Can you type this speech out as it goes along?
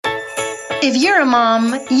If you're a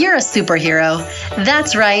mom, you're a superhero.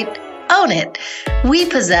 That's right. Own it. We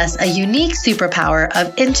possess a unique superpower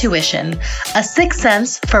of intuition, a sixth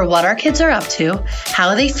sense for what our kids are up to,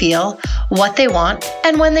 how they feel, what they want,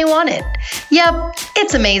 and when they want it. Yep,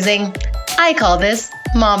 it's amazing. I call this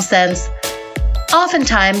mom sense.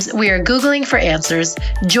 Oftentimes, we are Googling for answers,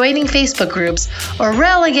 joining Facebook groups, or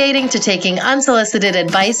relegating to taking unsolicited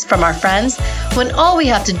advice from our friends when all we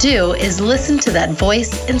have to do is listen to that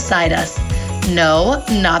voice inside us. No,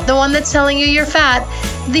 not the one that's telling you you're fat.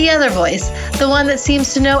 The other voice, the one that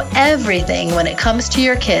seems to know everything when it comes to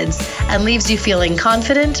your kids and leaves you feeling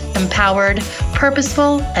confident, empowered,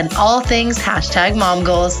 purposeful, and all things #mom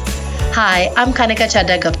goals. Hi, I'm Kanika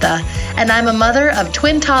Chadda Gupta, and I'm a mother of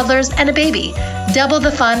twin toddlers and a baby, double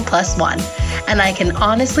the fun plus one. And I can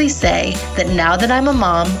honestly say that now that I'm a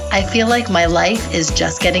mom, I feel like my life is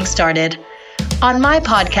just getting started. On my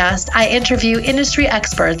podcast, I interview industry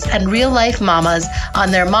experts and real-life mamas on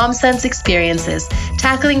their mom sense experiences,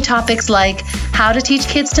 tackling topics like how to teach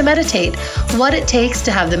kids to meditate, what it takes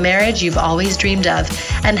to have the marriage you've always dreamed of,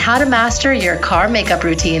 and how to master your car makeup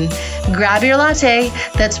routine. Grab your latte,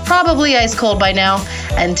 that's probably ice cold by now,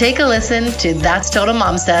 and take a listen to That's Total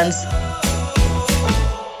Mom Sense.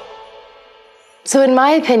 So in my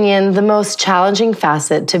opinion, the most challenging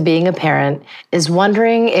facet to being a parent is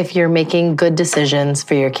wondering if you're making good decisions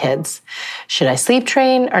for your kids. Should I sleep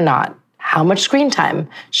train or not? How much screen time?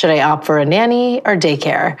 Should I opt for a nanny or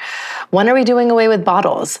daycare? When are we doing away with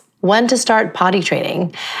bottles? When to start potty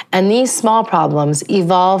training? And these small problems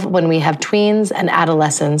evolve when we have tweens and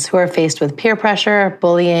adolescents who are faced with peer pressure,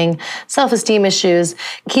 bullying, self-esteem issues,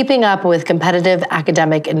 keeping up with competitive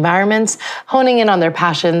academic environments, honing in on their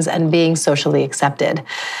passions, and being socially accepted.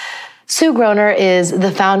 Sue Groner is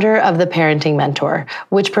the founder of The Parenting Mentor,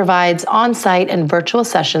 which provides on-site and virtual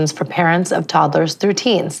sessions for parents of toddlers through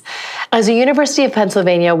teens. As a University of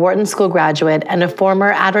Pennsylvania Wharton School graduate and a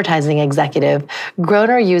former advertising executive,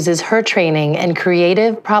 Groner uses her training in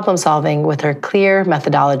creative problem solving with her clear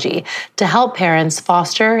methodology to help parents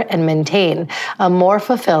foster and maintain a more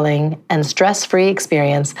fulfilling and stress-free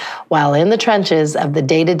experience while in the trenches of the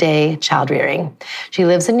day-to-day child rearing. She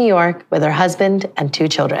lives in New York with her husband and 2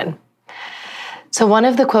 children. So one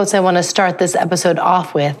of the quotes I want to start this episode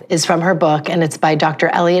off with is from her book, and it's by Dr.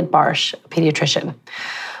 Elliot Barsh, a pediatrician.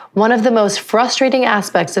 One of the most frustrating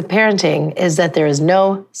aspects of parenting is that there is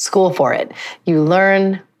no school for it. You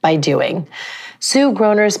learn by doing. Sue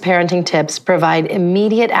Groner's parenting tips provide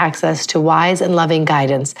immediate access to wise and loving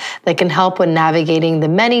guidance that can help when navigating the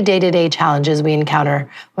many day-to-day challenges we encounter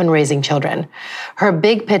when raising children. Her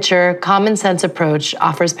big picture, common sense approach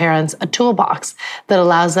offers parents a toolbox that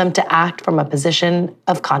allows them to act from a position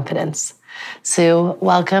of confidence. Sue,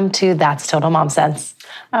 welcome to That's Total Mom Sense.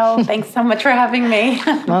 Oh, thanks so much for having me.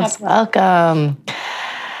 Most welcome.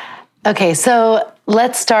 Okay, so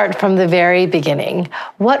let's start from the very beginning.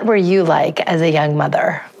 What were you like as a young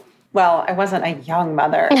mother? Well, I wasn't a young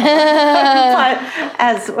mother, but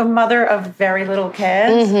as a mother of very little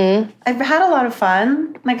kids, I've had a lot of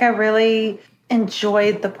fun. Like, I really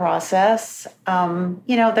enjoyed the process.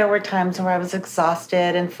 There were times where I was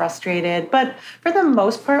exhausted and frustrated, but for the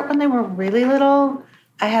most part, when they were really little,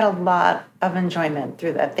 I had a lot of enjoyment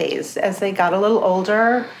through that phase. As they got a little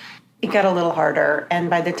older, it got a little harder. And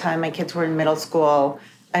by the time my kids were in middle school,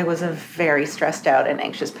 I was a very stressed out and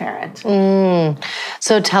anxious parent.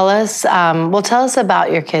 So tell us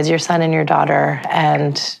about your kids, your son and your daughter,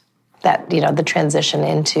 and that, the transition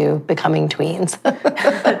into becoming tweens.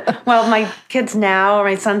 Well, my kids now,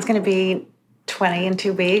 my son's going to be 20 in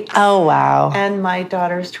 2 weeks. Oh, wow. And my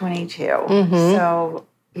daughter's 22. So,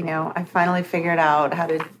 I finally figured out how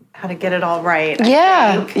to get it all right.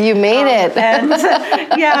 Yeah, you made it.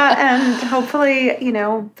 And hopefully,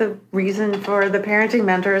 the reason for the parenting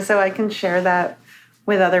mentor is so I can share that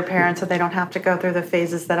with other parents so they don't have to go through the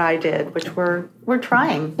phases that I did, which we're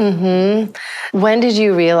trying. When did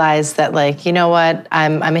you realize that,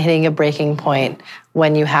 I'm hitting a breaking point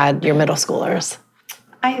when you had your middle schoolers?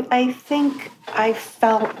 I think I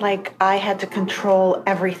felt like I had to control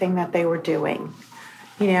everything that they were doing.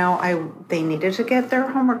 They needed to get their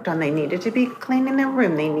homework done. They needed to be cleaning their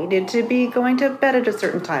room. They needed to be going to bed at a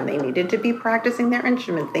certain time. They needed to be practicing their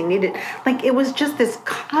instruments. It was just this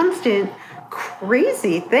constant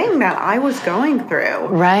crazy thing that I was going through.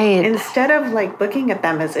 Right. Instead of looking at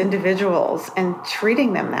them as individuals and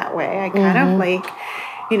treating them that way, I kind of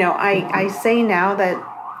I say now that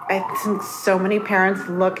I think so many parents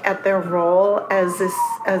look at their role as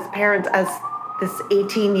parents as this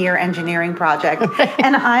 18-year engineering project.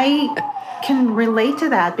 And I can relate to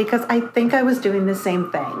that because I think I was doing the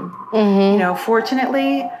same thing.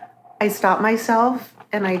 Fortunately, I stopped myself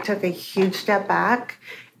and I took a huge step back,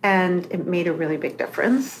 and it made a really big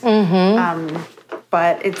difference.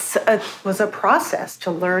 But it was a process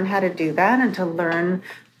to learn how to do that and to learn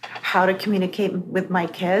how to communicate with my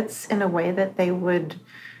kids in a way that they would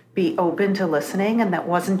be open to listening and that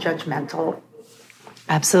wasn't judgmental.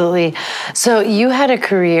 Absolutely. So you had a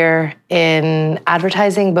career in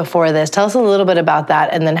advertising before this. Tell us a little bit about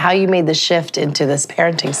that and then how you made the shift into this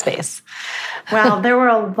parenting space. Well, there were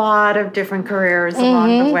a lot of different careers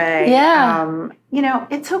along the way. Yeah.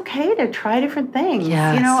 It's okay to try different things.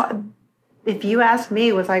 Yes. If you asked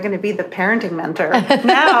me, was I going to be the parenting mentor?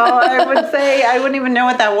 Now I would say I wouldn't even know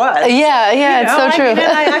what that was. Yeah, it's so true. And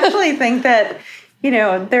I actually think that,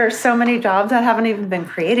 there are so many jobs that haven't even been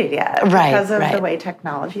created yet because of the way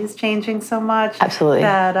technology is changing so much. Absolutely.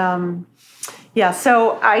 That,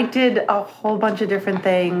 so I did a whole bunch of different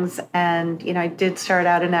things. And, I did start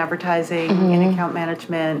out in advertising and account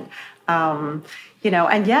management,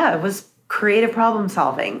 it was creative problem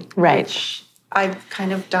solving. Right. Which I've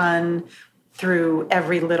kind of done through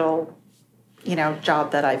every little,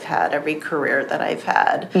 job that I've had, every career that I've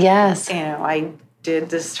had. Yes. I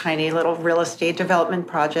did this tiny little real estate development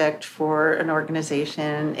project for an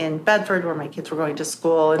organization in Bedford where my kids were going to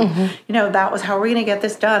school. And, that was, how are we going to get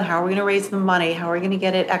this done? How are we going to raise the money? How are we going to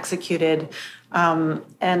get it executed? And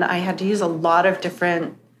I had to use a lot of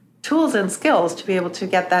different tools and skills to be able to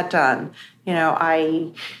get that done.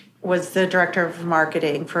 I was the director of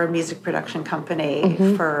marketing for a music production company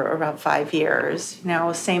for about 5 years.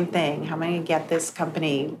 Same thing. How am I going to get this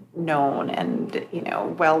company known and,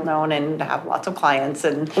 well known and have lots of clients?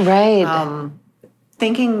 And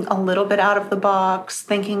thinking a little bit out of the box,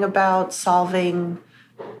 thinking about solving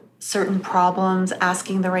certain problems,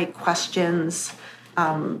 asking the right questions.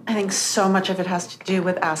 I think so much of it has to do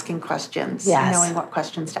with asking questions, knowing what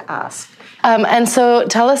questions to ask. And so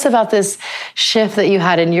tell us about this shift that you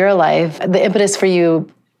had in your life, the impetus for you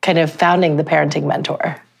kind of founding the Parenting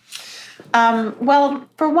Mentor. Well,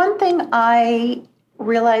 for one thing, I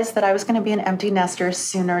realized that I was going to be an empty nester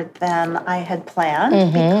sooner than I had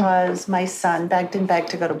planned because my son begged and begged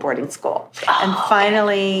to go to boarding school. And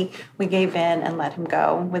finally, we gave in and let him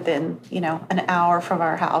go within, an hour from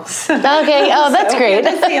our house. Okay. Oh, that's great. We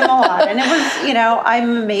had to see him a lot. And it was,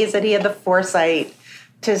 I'm amazed that he had the foresight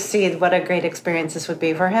to see what a great experience this would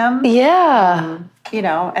be for him. Yeah.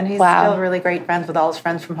 And he's still really great friends with all his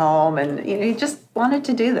friends from home. And he just wanted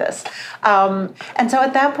to do this. And so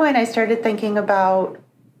at that point, I started thinking about,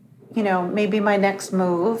 maybe my next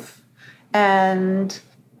move. And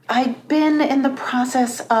I'd been in the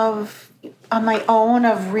process on my own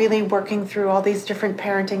of really working through all these different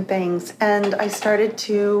parenting things. And I started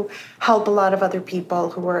to help a lot of other people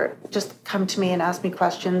who were just come to me and ask me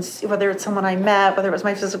questions, whether it's someone I met, whether it was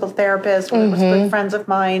my physical therapist, whether it was good friends of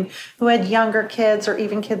mine who had younger kids or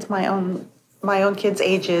even kids my own kids'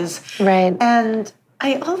 ages. Right. And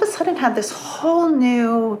I all of a sudden had this whole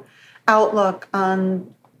new outlook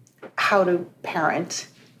on how to parent.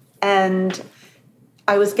 And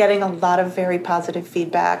I was getting a lot of very positive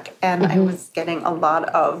feedback, and I was getting a lot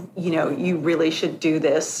of, you really should do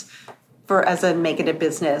this as a make it a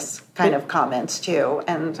business kind of comments too.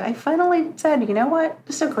 And I finally said, you know what,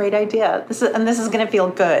 this is a great idea. This is going to feel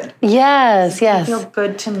good. Yes. It feels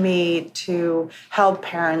good to me to help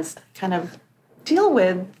parents kind of deal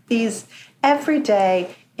with these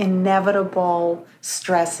everyday inevitable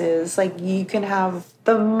stresses. Like, you can have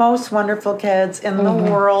the most wonderful kids in the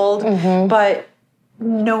world, but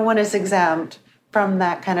no one is exempt from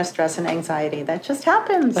that kind of stress and anxiety. That just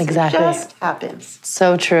happens. Exactly. It just happens.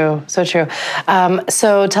 So true. So true.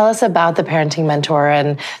 So tell us about the Parenting Mentor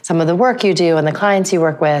and some of the work you do and the clients you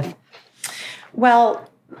work with. Well,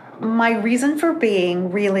 my reason for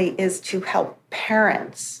being really is to help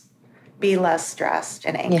parents be less stressed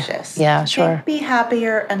and anxious. Yeah, sure. Be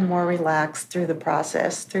happier and more relaxed through the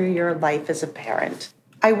process, through your life as a parent.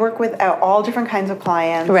 I work with all different kinds of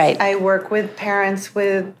clients. Right. I work with parents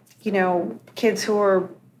with, kids who are,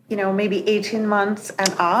 maybe 18 months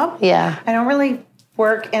and up. Yeah. I don't really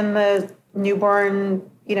work in the newborn,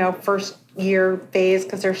 first year phase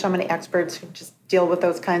because there's so many experts who just deal with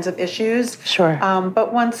those kinds of issues. Sure.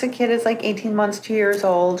 But once a kid is like 18 months, 2 years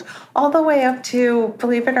old, all the way up to,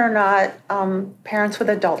 believe it or not, parents with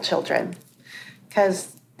adult children.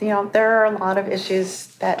 Because there are a lot of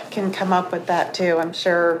issues that can come up with that too. I'm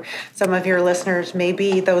sure some of your listeners may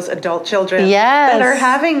be those adult children that are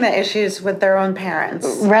having the issues with their own parents.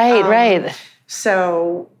 Right.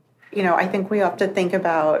 So, I think we have to think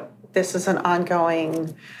about this as an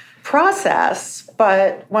ongoing process,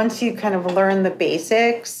 but once you kind of learn the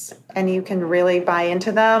basics and you can really buy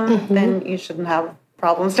into them, then you shouldn't have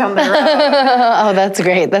problems down the road. Oh, that's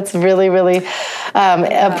great. That's really, really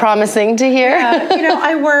promising to hear.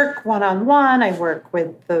 I work one-on-one. I work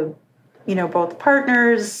with both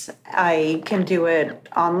partners. I can do it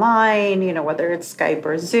online, whether it's Skype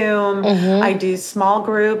or Zoom. I do small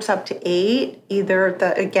groups up to 8, either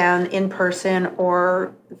again, in person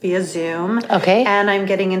or via Zoom. Okay. And I'm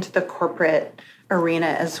getting into the corporate arena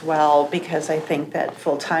as well, because I think that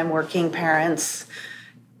full-time working parents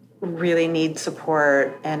really need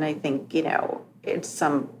support. And I think, it's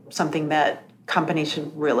something that companies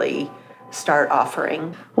should really start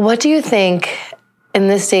offering. What do you think in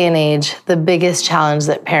this day and age, the biggest challenge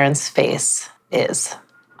that parents face is?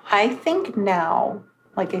 I think now,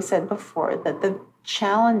 like I said before, that the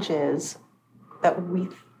challenges that we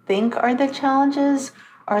think are the challenges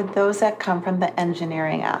are those that come from the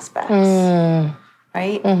engineering aspects,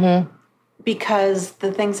 right? Mm-hmm. Because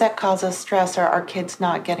the things that cause us stress are our kids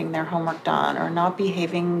not getting their homework done, or not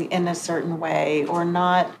behaving in a certain way, or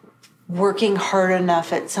not working hard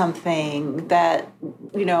enough at something that,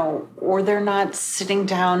 or they're not sitting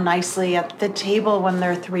down nicely at the table when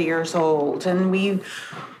they're 3 years old. And we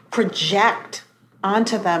project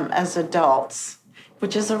onto them as adults,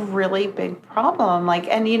 which is a really big problem.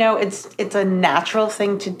 It's a natural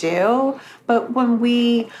thing to do. But when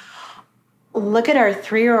we look at our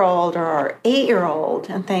 3-year-old or our 8-year-old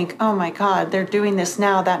and think, oh my God, they're doing this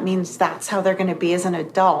now, that means that's how they're going to be as an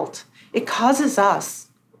adult, it causes us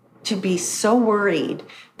to be so worried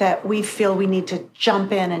that we feel we need to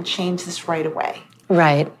jump in and change this right away.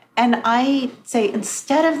 Right. And I say,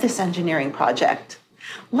 instead of this engineering project,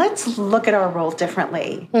 let's look at our role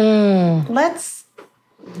differently. Let's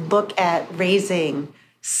look at raising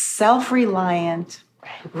self-reliant,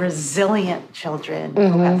 resilient children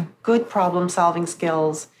who have good problem-solving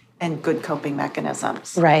skills and good coping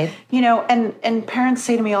mechanisms. Right. And parents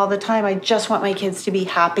say to me all the time, I just want my kids to be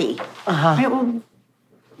happy. Right? Well,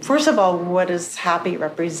 first of all, what does happy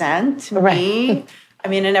represent to me? I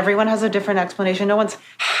mean, and everyone has a different explanation. No one's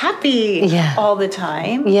happy all the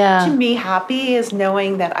time. Yeah. To me, happy is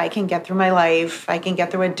knowing that I can get through my life. I can get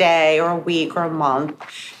through a day or a week or a month.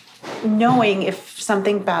 Knowing if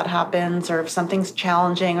something bad happens or if something's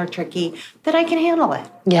challenging or tricky, that I can handle it.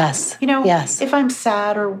 Yes. Yes. If I'm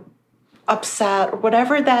sad or upset or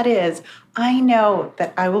whatever that is, I know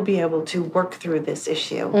that I will be able to work through this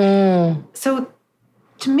issue. So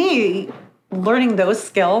to me, learning those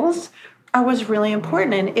skills was really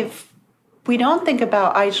important. And if we don't think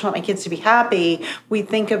about, I just want my kids to be happy, we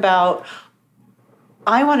think about,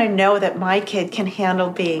 I want to know that my kid can handle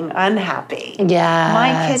being unhappy. Yes.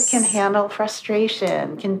 My kid can handle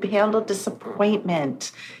frustration, can handle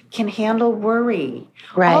disappointment, can handle worry.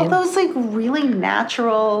 Right. All those really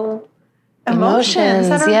natural emotions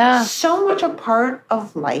that are so much a part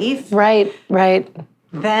of life. Right.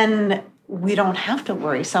 Then we don't have to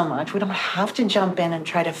worry so much. We don't have to jump in and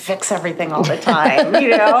try to fix everything all the time,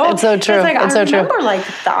 It's so true. I remember,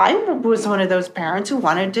 I was one of those parents who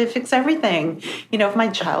wanted to fix everything. If my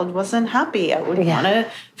child wasn't happy, I would want to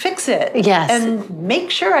fix it. Yes. And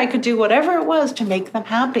make sure I could do whatever it was to make them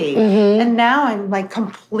happy. And now I'm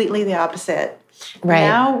completely the opposite. Right.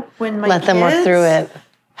 Now when my let them work through it.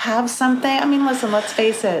 Have something, listen, let's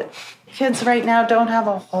face it. Kids right now don't have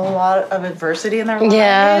a whole lot of adversity in their lives.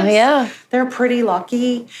 Yeah. They're pretty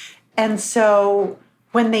lucky. And so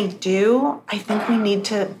when they do, I think we need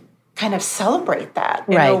to kind of celebrate that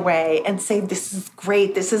in a way and say, this is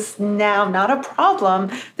great. This is now not a problem.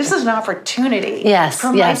 This is an opportunity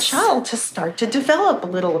for my child to start to develop a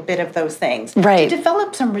little bit of those things. Right. To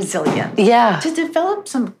develop some resilience. Yeah. To develop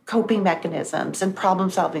some coping mechanisms and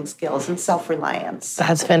problem-solving skills and self-reliance.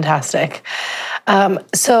 That's fantastic.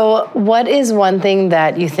 So what is one thing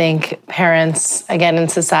that you think parents, again, in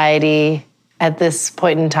society at this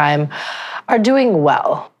point in time, are doing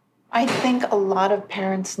well? I think a lot of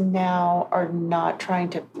parents now are not trying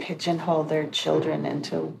to pigeonhole their children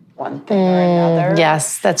into one thing or another.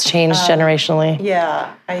 Yes, that's changed generationally.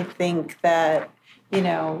 Yeah, I think that,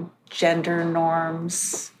 gender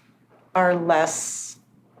norms are less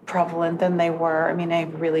prevalent than they were. I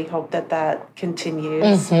really hope that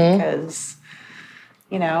continues because,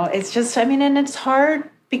 it's just, and it's hard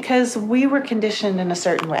because we were conditioned in a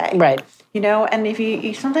certain way. Right. And if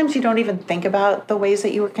you sometimes you don't even think about the ways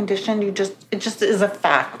that you were conditioned. It just is a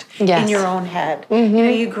fact in your own head.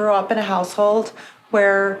 You grew up in a household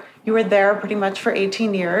where you were there pretty much for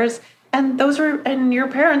 18 years, and your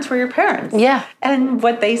parents were your parents. Yeah. And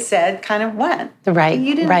what they said kind of went. Right.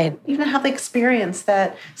 You didn't have the experience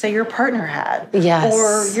that, say, your partner had. Yes.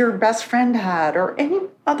 Or your best friend had, or any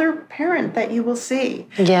other parent that you will see.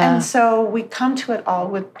 Yeah. And so we come to it all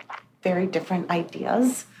with very different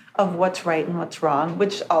ideas of what's right and what's wrong,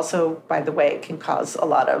 which also, by the way, can cause a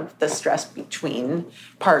lot of the stress between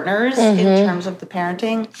partners in terms of the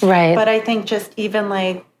parenting. Right. But I think just even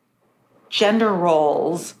like gender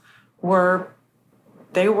roles were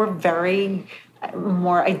very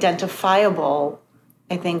more identifiable,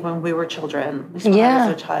 I think, when we were children, when I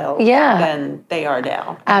was a child, than they are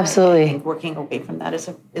now. Absolutely. I think working away from that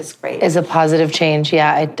is great. Is a positive change.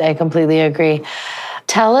 Yeah, I completely agree.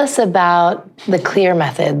 Tell us about the CLEAR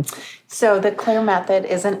method. So the CLEAR method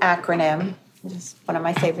is an acronym. It's one of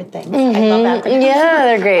my favorite things. I love acronyms. Yeah,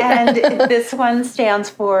 they're great. And this one stands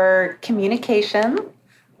for communication,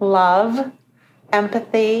 love,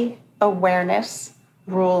 empathy, awareness,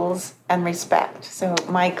 rules, and respect. So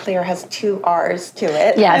my CLEAR has 2 R's to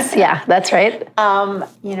it. Yes, yeah, that's right.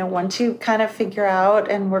 Once you kind of figure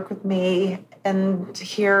out and work with me and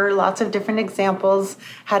hear lots of different examples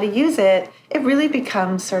how to use it, it really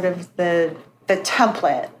becomes sort of the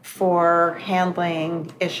template for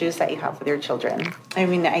handling issues that you have with your children. I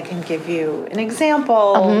mean, I can give you an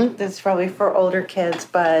example. This is probably for older kids,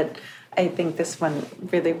 but I think this one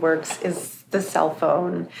really works, is the cell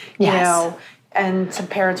phone. Yes. You know, and some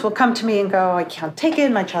parents will come to me and go, I can't take it.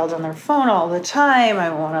 My child's on their phone all the time. I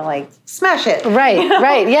want to like smash it. Right,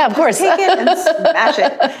 right. Yeah, of course. Take it and smash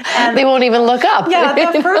it. And they won't even look up.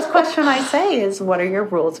 Yeah, the first question I say is, what are your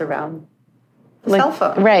rules around cell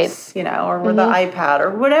phones? Right. You know, or with the iPad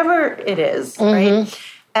or whatever it is, right?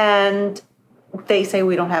 And they say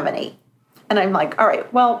we don't have any. And I'm like, all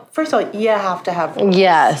right, well, first of all, you have to have rules.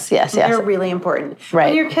 Yes. They're really important. Right.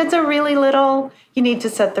 When your kids are really little, you need to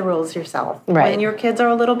set the rules yourself. Right. When your kids are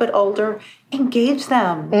a little bit older, engage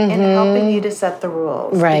them in helping you to set the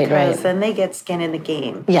rules. Right, because then they get skin in the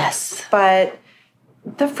game. Yes. But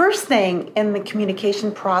the first thing in the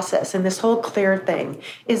communication process and this whole CLEAR thing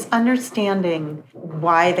is understanding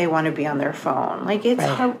why they want to be on their phone. Like it's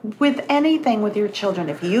with anything with your children,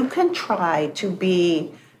 if you can try to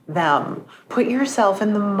be them, put yourself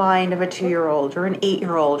in the mind of a 2-year-old or an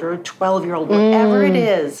 8-year-old or a 12-year-old, whatever it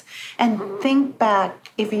is, and think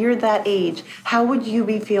back, if you're that age, how would you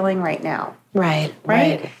be feeling right now?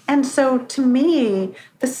 Right. And so to me,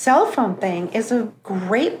 the cell phone thing is a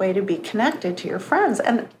great way to be connected to your friends.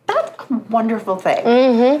 And that's a wonderful thing.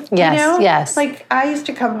 Yes, you know? yes. Like I used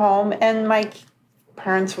to come home and my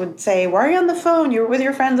parents would say, why are you on the phone? You're with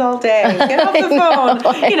your friends all day. Get off the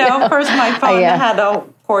phone. You know, of course my phone had a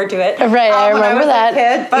cord to it. Right, I remember when I was that. a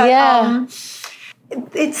kid,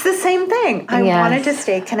 but it's the same thing. I wanted to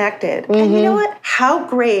stay connected. And you know what? How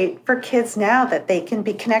great for kids now that they can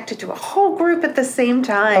be connected to a whole group at the same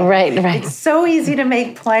time. Right. It's so easy to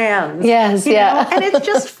make plans. Yes, you know? And it's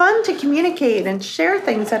just fun to communicate and share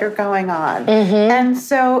things that are going on. And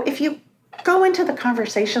so if you go into the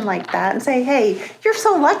conversation like that and say, hey, you're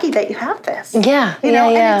so lucky that you have this. Yeah. You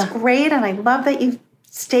know, and it's great. And I love that you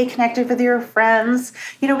stay connected with your friends,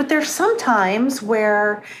 you know, but there's some times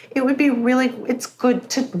where it would be it's good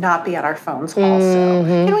to not be on our phones also.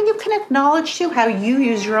 You know, and you can acknowledge too how you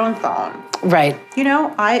use your own phone. Right. You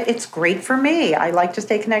know, it's great for me. I like to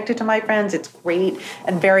stay connected to my friends. It's great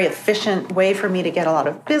and very efficient way for me to get a lot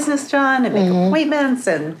of business done and make appointments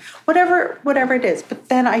and whatever it is. But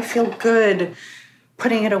then I feel good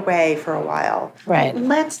putting it away for a while. Right.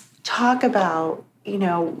 Let's talk about, you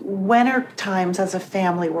know, when are times as a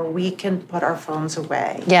family where we can put our phones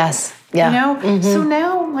away? Yes. Yeah. You know? So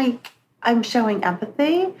now, like, I'm showing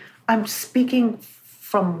empathy. I'm speaking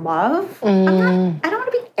from love. I don't want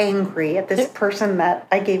to be angry at this person that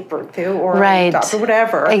I gave birth to or adopted or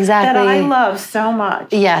whatever. Exactly. That I love so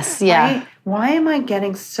much. Yes. Yeah. Right? Why am I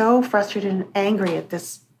getting so frustrated and angry at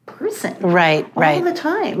this person? Right. All the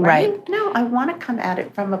time. Right? No, I want to come at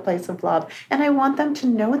it from a place of love. And I want them to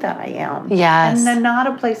know that I am. Yes. And then not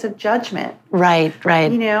a place of judgment. Right.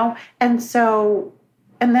 You know? And so,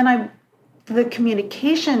 and then the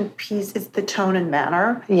communication piece is the tone and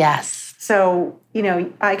manner. Yes. So, you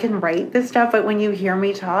know, I can write this stuff, but when you hear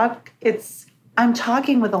me talk, I'm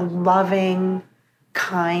talking with a loving,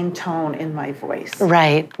 kind tone in my voice.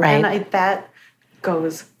 Right. And that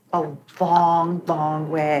goes a long,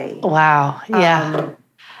 long way. Wow. Yeah.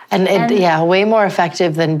 And way more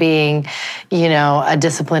effective than being, you know, a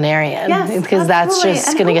disciplinarian. Yes, because that's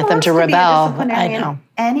just going to get them to rebel. I know.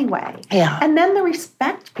 Anyway. Yeah. And then the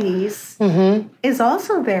respect piece is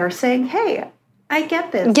also there saying, hey, I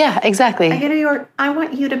get this. Yeah, exactly. I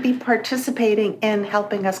want you to be participating in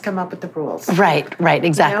helping us come up with the rules. Right,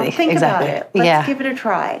 exactly. You know, think about it. Let's give it a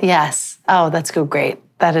try. Yes. Oh, that's great.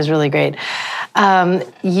 That is really great.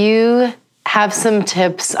 You have some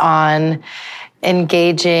tips on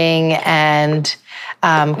engaging and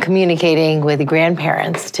communicating with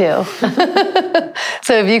grandparents too.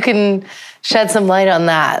 So if you can shed some light on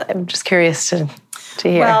that, I'm just curious to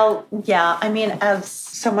hear. Well, yeah. I mean, as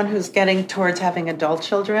someone who's getting towards having adult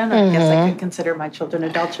children, I guess I could consider my children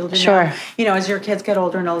adult children. Sure. Now, you know, as your kids get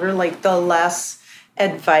older and older, like the less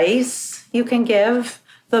advice you can give,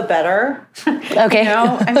 the better. Okay. You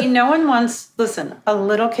know, I mean, no one wants, listen, a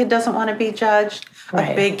little kid doesn't want to be judged.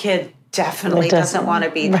 Right. A big kid definitely doesn't want to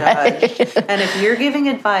be judged. Right. And if you're giving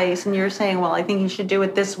advice and you're saying, well, I think you should do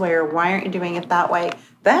it this way, or why aren't you doing it that way?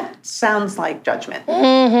 That sounds like judgment.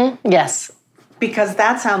 Mm-hmm. Yes. Because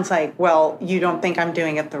that sounds like, well, you don't think I'm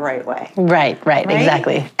doing it the right way. Right,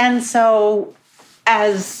 exactly. And so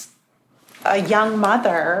as a young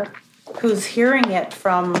mother who's hearing it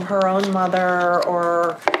from her own mother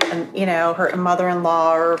or, you know, her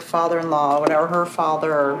mother-in-law or father-in-law, whatever, her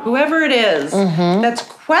father, or whoever it is that's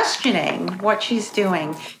questioning what she's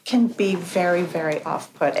doing can be very, very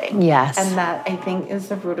off-putting. Yes. And that, I think, is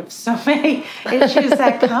the root of so many issues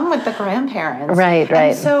that come with the grandparents. Right.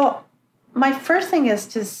 And so my first thing is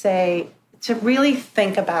to say, to really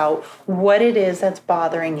think about what it is that's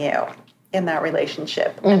bothering you in that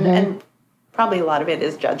relationship. And probably a lot of it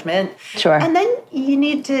is judgment. Sure. And then you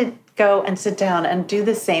need to go and sit down and do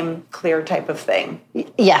the same clear type of thing.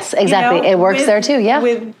 Yes, exactly. You know, it works there too, yeah.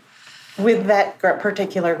 With that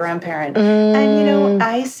particular grandparent. And, you know,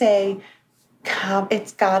 I say,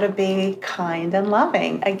 it's got to be kind and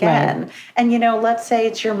loving again. Right. And, you know, let's say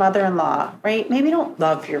it's your mother-in-law, right? Maybe you don't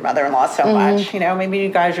love your mother-in-law so much. You know, maybe you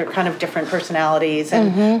guys are kind of different personalities.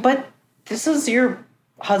 And but this is your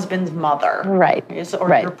husband's mother. Right.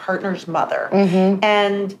 Or your partner's mother.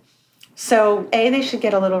 And so, A, they should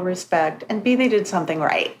get a little respect. And B, they did something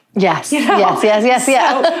right. Yes. You know? Yes.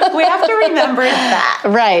 So we have to remember that.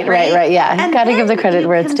 Right. Yeah. And got to give the credit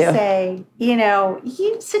where it's due. Say, you know,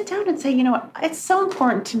 you sit down and say, you know what, it's so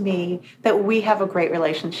important to me that we have a great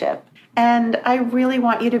relationship. And I really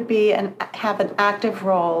want you to be and have an active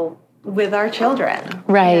role with our children.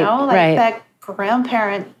 Right. You know, like that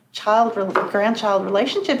grandchild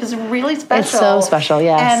relationship is really special. It's so special,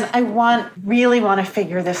 yes. And I really want to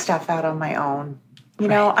figure this stuff out on my own. You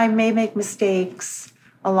know, I may make mistakes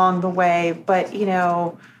along the way, but, you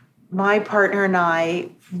know, my partner and I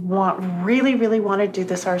really want to do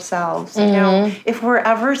this ourselves. You know, if we're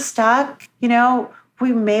ever stuck, you know,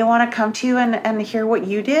 we may want to come to you and hear what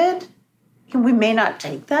you did. We may not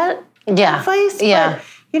take that advice, but,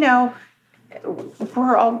 you know,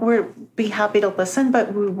 we'll be happy to listen,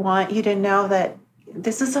 but we want you to know that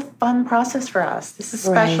this is a fun process for us. This is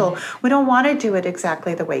special. Right. We don't want to do it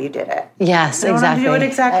exactly the way you did it. Yes, we don't want to do it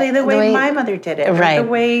exactly the way my mother did it. Right. Or the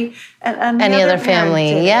way any other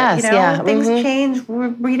family. Yes, you know, things change. We're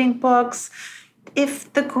reading books.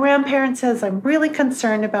 If the grandparent says, I'm really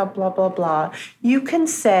concerned about blah, blah, blah, you can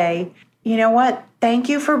say, you know what? Thank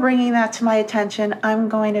you for bringing that to my attention. I'm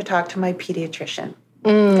going to talk to my pediatrician.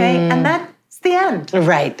 Okay? And that's the end.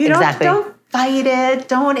 Right, exactly. Don't fight it.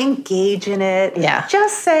 Don't engage in it. Yeah.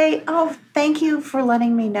 Just say, oh, thank you for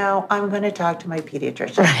letting me know. I'm going to talk to my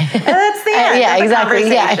pediatrician. Right. And that's the end of the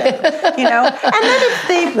conversation. Yeah. You know? And then if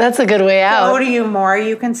they that's a good way out. go to you more,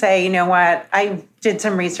 you can say, you know what? I did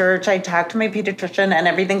some research. I talked to my pediatrician and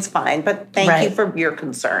everything's fine. But thank you for your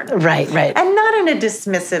concern. Right. And not in a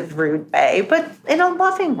dismissive, rude way, but in a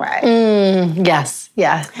loving way. Yes.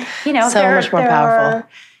 Yeah. You know, so much more powerful.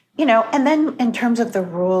 You know, and then in terms of the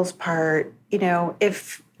rules part, you know,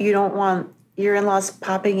 if you don't want your in-laws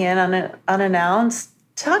popping in unannounced,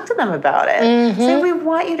 talk to them about it. Say, we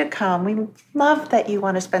want you to come. We love that you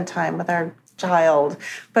want to spend time with our child.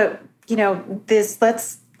 But, you know,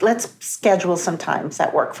 let's schedule some times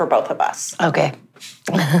that work for both of us. Okay.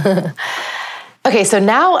 Okay, so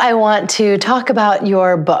now I want to talk about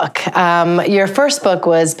your book. Your first book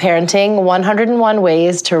was Parenting 101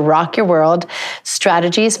 Ways to Rock Your World,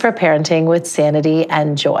 Strategies for Parenting with Sanity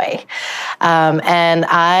and Joy. And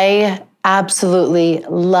I absolutely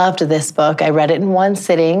loved this book. I read it in one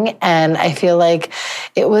sitting, and I feel like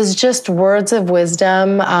it was just words of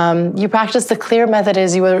wisdom. You practiced the clear method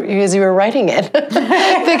as you were writing it,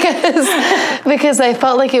 because I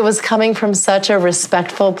felt like it was coming from such a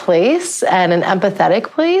respectful place and an empathetic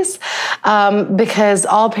place, because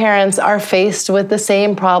all parents are faced with the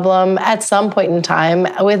same problem at some point in time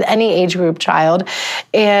with any age group child,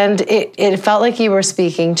 and it felt like you were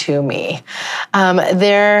speaking to me.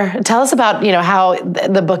 Tell us about, you know, how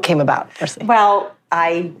the book came about. Firstly. Well,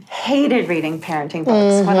 I hated reading parenting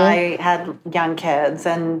books when I had young kids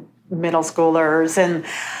and middle schoolers, and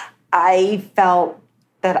I felt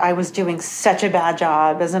that I was doing such a bad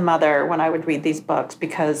job as a mother when I would read these books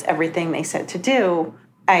because everything they said to do,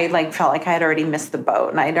 I felt like I had already missed the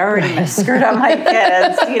boat and I'd already screwed up my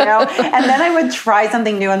kids, And then I would try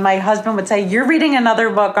something new and my husband would say, "You're reading another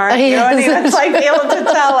book, aren't you?" And he was be able to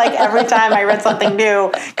tell every time I read something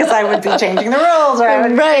new because I would be changing the rules or I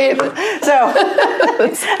would and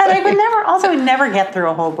I would never get through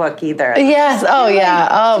a whole book either. Yes. Oh yeah.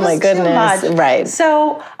 Oh my goodness. Right.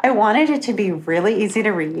 So I wanted it to be really easy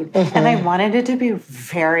to read and I wanted it to be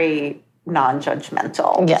very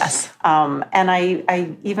non-judgmental. Yes. And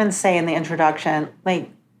I even say in the introduction,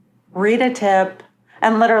 read a tip,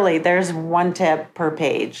 and literally there's one tip per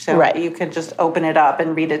page. So you could just open it up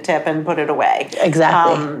and read a tip and put it away.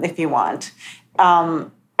 Exactly. If you want.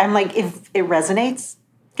 I'm if it resonates,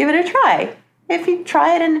 give it a try. If you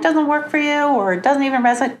try it and it doesn't work for you or it doesn't even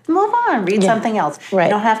resonate, move on, read something else. Right.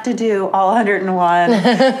 You don't have to do all 101.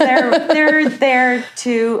 They're there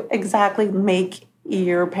to exactly make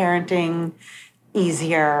your parenting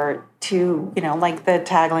easier to, like the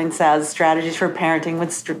tagline says, strategies for parenting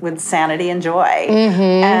with sanity and joy.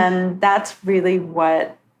 And that's really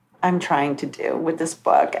what I'm trying to do with this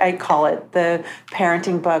book. I call it the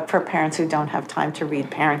parenting book for parents who don't have time to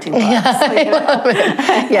read parenting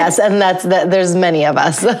books. Yes, and there's many of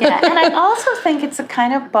us. And I also think it's a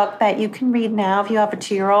kind of book that you can read now if you have a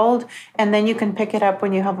 2-year-old, and then you can pick it up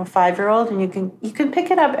when you have a 5-year-old, and you can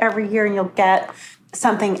pick it up every year and you'll get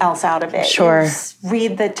something else out of it. Sure. You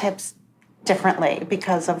read the tips differently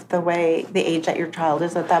because of the age that your child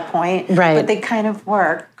is at that point. Right. But they kind of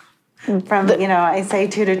work. From, I say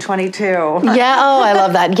 2 to 22. Yeah. Oh, I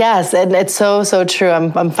love that. Yes. And it's so, so true.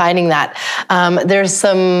 I'm finding that. There's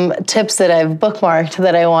some tips that I've bookmarked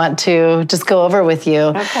that I want to just go over with you.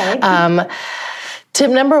 Okay. Tip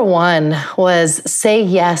number 1 was say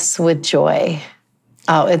yes with joy.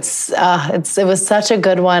 Oh, it was such a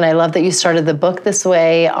good one. I love that you started the book this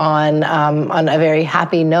way on a very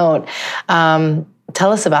happy note.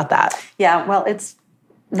 Tell us about that. Yeah. Well, it's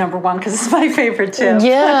number 1 because it's my favorite tip.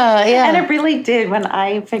 Yeah. And it really did. When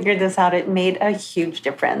I figured this out, it made a huge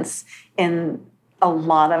difference in a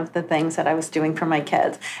lot of the things that I was doing for my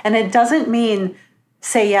kids. And it doesn't mean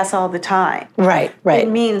say yes all the time. Right. It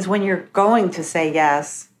means when you're going to say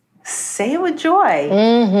yes, say it with joy.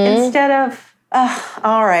 Instead of,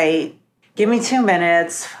 all right, give me 2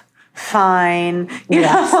 minutes. Fine. You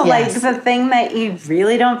know, the thing that you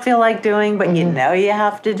really don't feel like doing, but you know you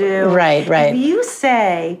have to do. Right. If you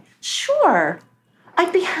say, sure,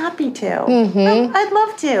 I'd be happy to. I'd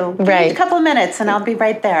love to. Give me a couple of minutes and I'll be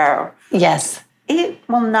right there. Yes. It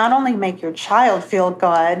will not only make your child feel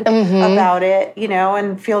good about it,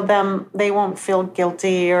 and they won't feel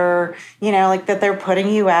guilty or, that they're putting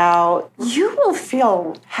you out. You will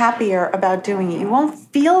feel happier about doing it. You won't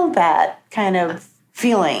feel that kind of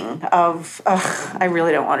feeling of, I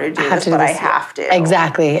really don't want to do this, but I have to.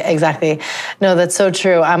 Exactly. No, that's so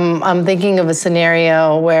true. I'm thinking of a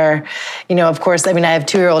scenario where, of course, I have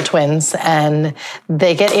 2-year-old twins and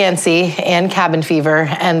they get antsy and cabin fever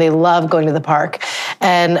and they love going to the park.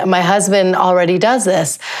 And my husband already does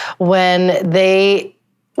this when they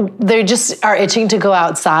just are itching to go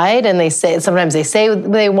outside and sometimes they say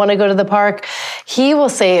they want to go to the park. He will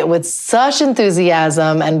say it with such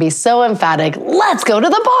enthusiasm and be so emphatic, let's go to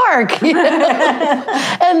the park.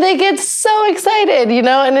 And they get so excited,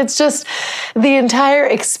 and it's just the entire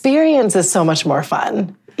experience is so much more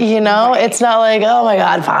fun. It's not like, oh my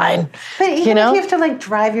God, fine. But even if you have to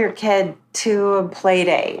drive your kid to a play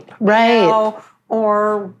date. Right.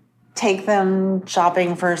 Or take them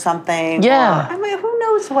shopping for something. Yeah. Or, who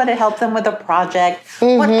knows what to help them with a project.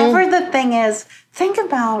 Whatever the thing is, think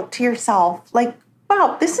about to yourself,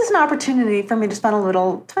 wow, this is an opportunity for me to spend a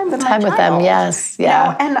little time with my child. With them, yes.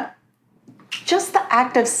 Yeah. And just the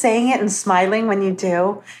act of saying it and smiling when you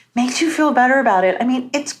do makes you feel better about it.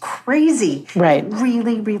 It's crazy. Right. It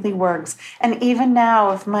really, really works. And even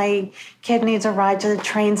now, if my kid needs a ride to the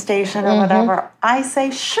train station or whatever, I say,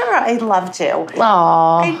 sure, I'd love to.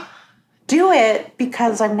 Aww. Do it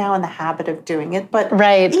because I'm now in the habit of doing it. But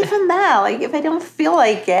even now, if I don't feel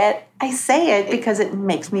like it, I say it because it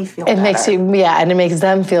makes me feel better. It makes you, and it makes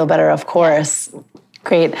them feel better, of course. Yeah.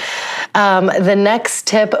 Great. The next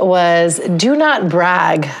tip was do not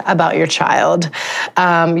brag about your child.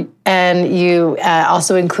 And you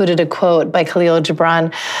also included a quote by Khalil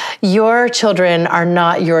Gibran. Your children are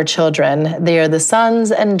not your children. They are the sons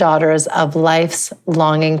and daughters of life's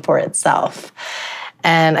longing for itself.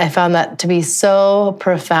 And I found that to be so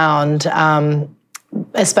profound,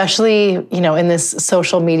 especially, in this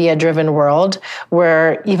social media driven world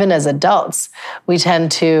where even as adults, we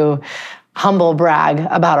tend to humble brag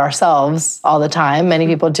about ourselves all the time. Many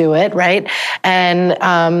people do it, right?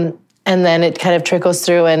 And then it kind of trickles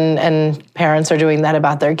through and parents are doing that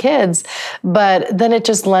about their kids. But then it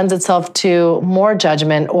just lends itself to more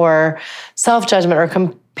judgment or self-judgment or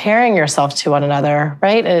comparing yourself to one another,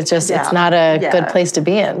 right? And it's not a good place to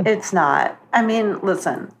be in. It's not. I mean,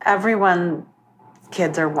 listen,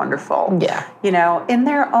 kids are wonderful. Yeah. In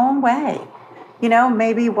their own way.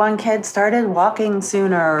 Maybe one kid started walking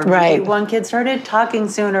sooner. Right. Maybe one kid started talking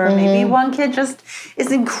sooner. Maybe one kid just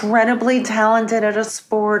is incredibly talented at a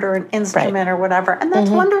sport or an instrument or whatever. And that's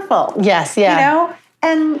wonderful. Yes, yeah.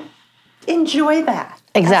 And enjoy that.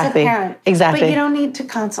 Exactly. As a parent. Exactly. But you don't need to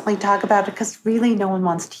constantly talk about it because really no one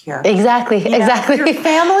wants to hear. Exactly. Exactly. Your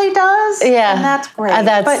family does. Yeah. And that's great.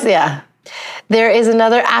 Yeah. There is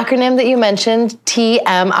another acronym that you mentioned,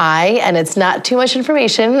 TMI, and it's not too much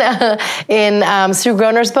information. In Sue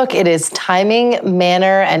Groner's book, it is timing,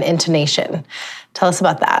 manner, and intonation. Tell us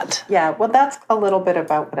about that. Yeah, well, that's a little bit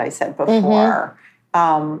about what I said before.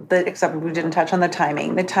 Except we didn't touch on the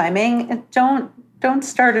timing. The timing, don't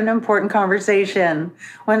start an important conversation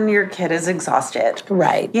when your kid is exhausted.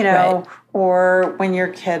 Right. Or when your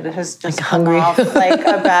kid has just come hungry off like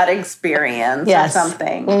a bad experience or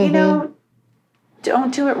something.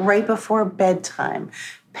 Don't do it right before bedtime.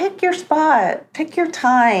 Pick your spot. Pick your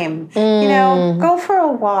time. Go for a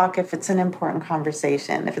walk if it's an important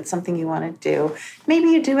conversation, if it's something you want to do. Maybe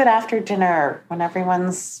you do it after dinner when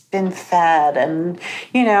everyone's been fed and,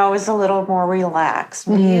 is a little more relaxed.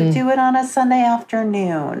 Maybe you do it on a Sunday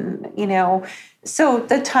afternoon, So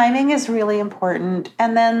the timing is really important.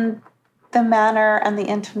 And then the manner and the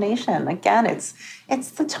intonation. Again, it's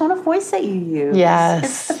the tone of voice that you use.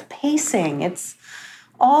 Yes. It's the pacing. It's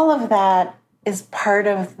all of that is part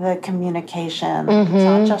of the communication. It's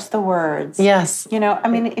not just the words. Yes.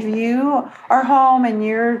 If you are home and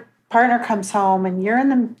your partner comes home and you're in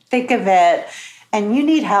the thick of it and you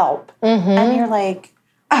need help and you're like,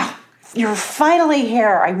 you're finally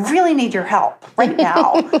here. I really need your help right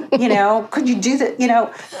now. Could you do that?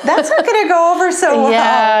 That's not going to go over so well.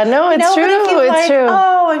 Yeah, no, it's true. It's true.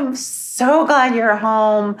 Oh, I'm so glad you're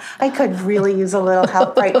home. I could really use a little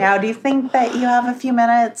help right now. Do you think that you have a few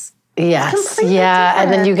minutes? Yes. Yeah.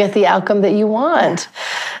 And then you get the outcome that you want. Yeah.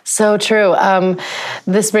 So true.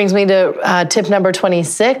 This brings me to tip number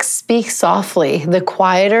 26, speak softly. The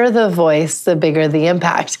quieter the voice, the bigger the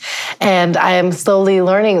impact. And I am slowly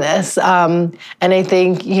learning this. And I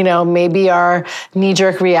think, maybe our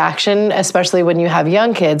knee-jerk reaction, especially when you have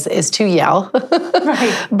young kids, is to yell.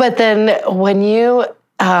 Right. But then when you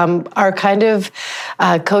are kind of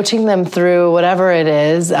coaching them through whatever it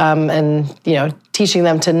is, and teaching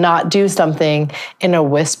them to not do something in a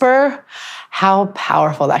whisper, how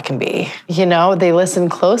powerful that can be. They listen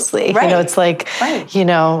closely. Right. It's like,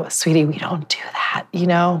 sweetie, we don't do that.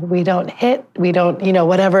 We don't hit, we don't,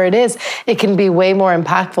 whatever it is. It can be way more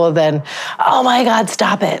impactful than, oh my God,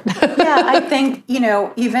 stop it. Yeah, I think,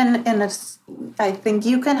 even I think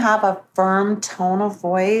you can have a firm tone of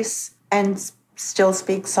voice and still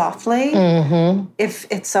speak softly if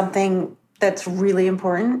it's something that's really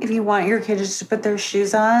important. If you want your kids to put their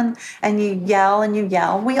shoes on and you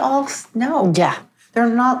yell, we all know. Yeah. They're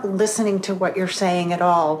not listening to what you're saying at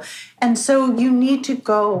all. And so you need to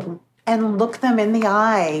go and look them in the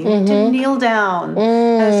eye, to kneel down.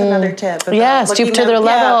 That's another tip. Yeah, stoop to their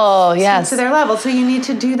level. Yes. Stoop to their level. So you need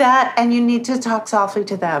to do that and you need to talk softly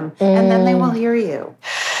to them and then they will hear you.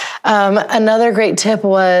 Another great tip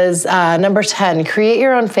was number 10, create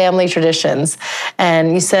your own family traditions.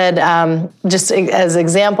 And you said, just as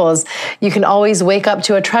examples, you can always wake up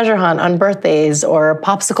to a treasure hunt on birthdays or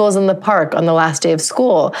popsicles in the park on the last day of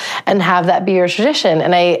school and have that be your tradition.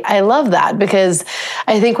 And I love that because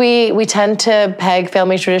I think we tend to peg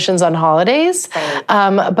family traditions on holidays,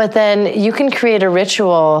 but then you can create a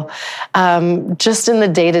ritual just in the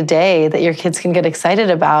day-to-day that your kids can get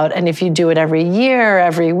excited about. And if you do it every year,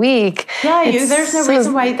 every week, there's no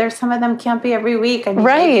reason why there's some of them can't be every week. I mean,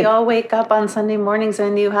 right. You all wake up on Sunday mornings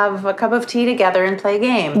and you have a cup of tea together and play a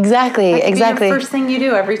game. Exactly. Be the first thing you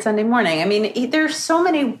do every Sunday morning. I mean, there's so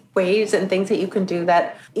many ways and things that you can do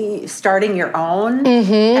that starting your own,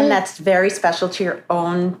 and that's very special to your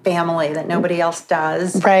own family that nobody else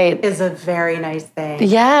does. Right. Is a very nice thing.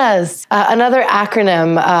 Yes. Another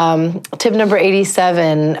acronym, tip number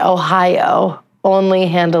 87, Ohio. only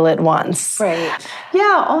handle it once. Right.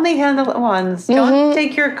 Yeah, only handle it once. Don't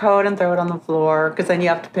take your coat and throw it on the floor, because then you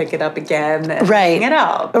have to pick it up again and hang it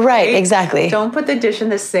out. Right, exactly. Don't put the dish in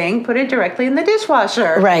the sink. Put it directly in the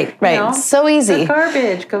dishwasher. Right. So easy. The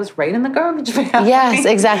garbage goes right in the garbage bin. Yes,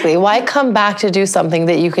 exactly. Why come back to do something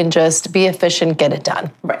that you can just be efficient, get it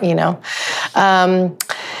done? Right.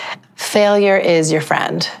 Failure is your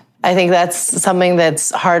friend. I think that's something that's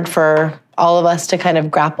hard for all of us to kind of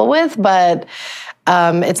grapple with, but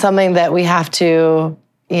it's something that we have to,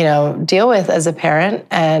 deal with as a parent,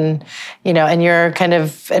 and you're kind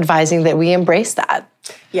of advising that we embrace that.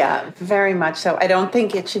 Yeah, very much so. I don't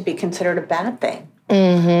think it should be considered a bad thing.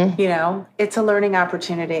 Mm-hmm. It's a learning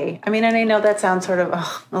opportunity. I mean, and I know that sounds sort of,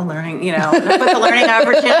 a learning, with the learning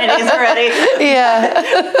opportunities already. Yeah.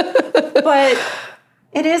 But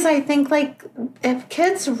it is, I think, like, if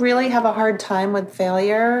kids really have a hard time with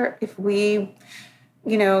failure, if we,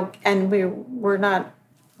 and we're not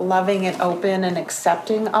loving and open and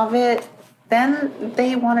accepting of it, then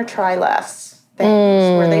they want to try less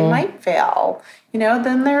things where they might fail.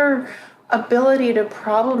 Then their ability to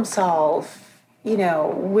problem solve,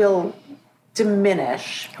 will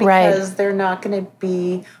diminish, because they're not going to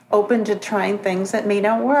be open to trying things that may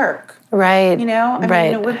not work. Right.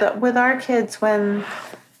 I mean, with our kids, when,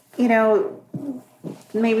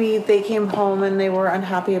 maybe they came home and they were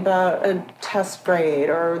unhappy about a test grade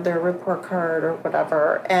or their report card or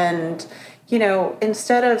whatever, and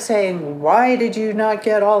instead of saying, why did you not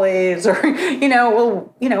get all A's, or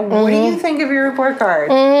what do you think of your report card?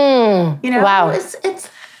 Wow. It's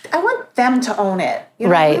I want them to own it.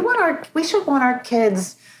 Right. We should want our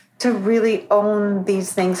kids to really own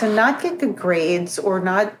these things and not get good grades or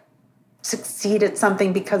not succeed at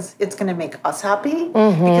something because it's going to make us happy,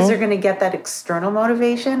 because they're going to get that external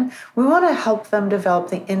motivation. We want to help them develop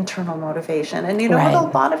the internal motivation. And with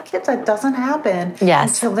a lot of kids, that doesn't happen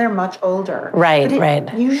until they're much older. Right,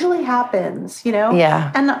 but it usually happens,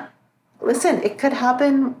 Yeah. And listen, it could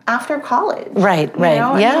happen after college. Right.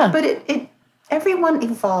 Yeah. But everyone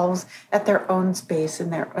evolves at their own space,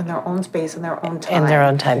 in their own space, in their own time. In their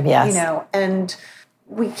own time, yes. And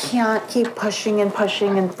we can't keep pushing and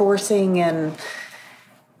forcing, and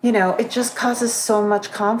it just causes so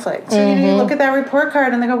much conflict. So you look at that report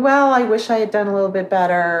card and they go, well, I wish I had done a little bit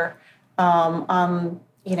better on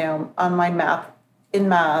my math.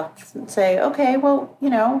 And say, okay, well, do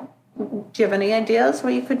you have any ideas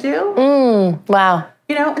what you could do? Wow.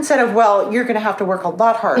 Instead of, well, you're going to have to work a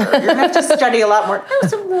lot harder. You're going to have to study a lot more.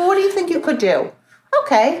 So what do you think you could do?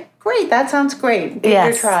 Okay, great. That sounds great. Give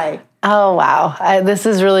it a try. Oh, wow. This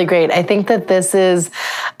is really great. I think that this is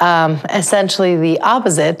essentially the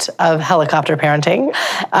opposite of helicopter parenting.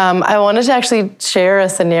 I wanted to actually share a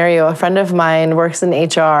scenario. A friend of mine works in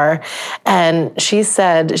HR, and she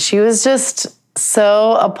said she was just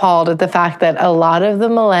so appalled at the fact that a lot of the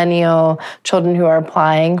millennial children who are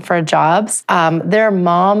applying for jobs, their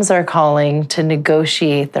moms are calling to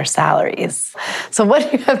negotiate their salaries. So what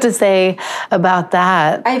do you have to say about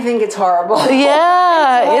that? I think it's horrible.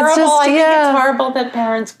 Yeah. It's horrible. I think it's horrible that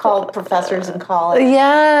parents call professors in college.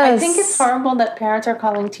 Yes. I think it's horrible that parents are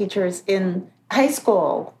calling teachers in high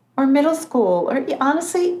school or middle school, or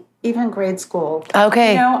honestly, even grade school.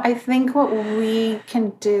 Okay. I think what we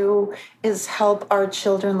can do is help our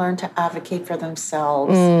children learn to advocate for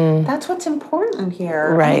themselves. That's what's important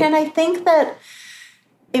here. Right. And I think that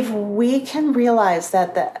if we can realize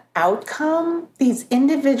that the outcome, these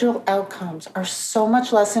individual outcomes, are so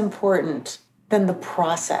much less important than the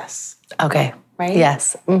process. Okay. Right?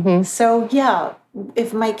 Yes. So, yeah,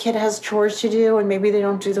 if my kid has chores to do and maybe they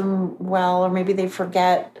don't do them well, or maybe they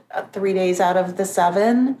forget 3 days out of the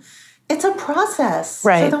 7, it's a process.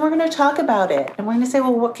 Right. So then we're going to talk about it. And we're going to say,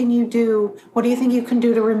 well, what can you do? What do you think you can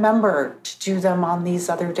do to remember to do them on these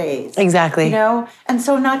other days? Exactly. And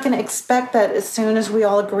so not going to expect that as soon as we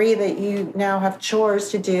all agree that you now have chores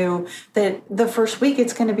to do, that the first week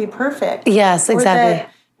it's going to be perfect. Yes, exactly.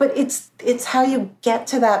 But it's how you get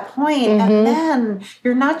to that point. And then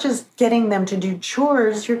you're not just getting them to do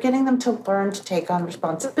chores, you're getting them to learn to take on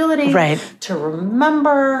responsibility, to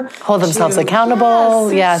remember. Hold themselves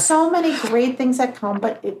accountable. Yes. So many great things that come,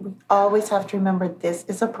 but we always have to remember this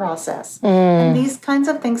is a process. And these kinds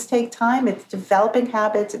of things take time. It's developing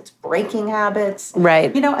habits. It's breaking habits.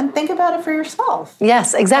 Right. And think about it for yourself.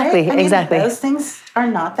 Yes, exactly. Right? Exactly. Those things are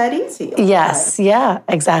not that easy. Yes. Yeah,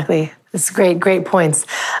 exactly. It's great points.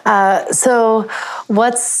 So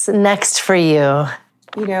what's next for you?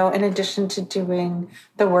 In addition to doing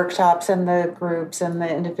the workshops and the groups and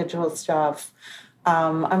the individual stuff,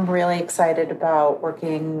 I'm really excited about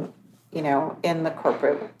working, in the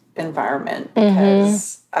corporate environment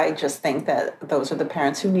because I just think that those are the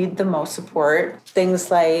parents who need the most support.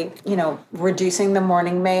 Things like, reducing the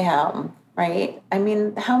morning mayhem, right? I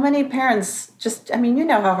mean, how many parents you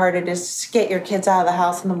know how hard it is to get your kids out of the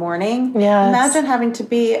house in the morning. Yes. Imagine having to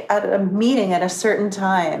be at a meeting at a certain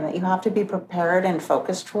time that you have to be prepared and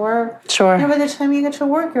focused for. Sure. By the time you get to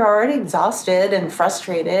work, you're already exhausted and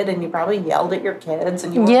frustrated, and you probably yelled at your kids,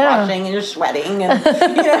 and you were rushing, and you're sweating, and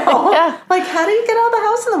like, how do you get out of the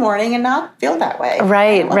house in the morning and not feel that way?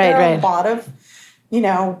 Right. There are a lot of,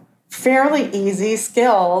 fairly easy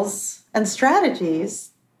skills and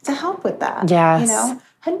strategies to help with that. Yes.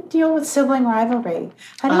 How do you deal with sibling rivalry?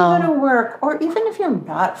 How do you go to work? Or even if you're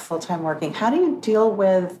not full-time working, how do you deal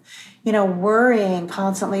with, worrying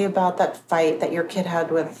constantly about that fight that your kid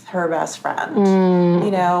had with her best friend?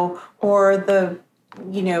 Or the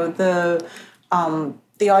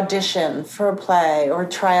audition for a play or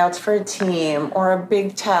tryouts for a team or a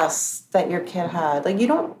big test that your kid had. Like, you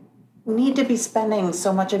don't need to be spending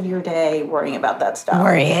so much of your day worrying about that stuff.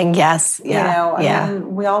 Worrying, yes. Yeah. I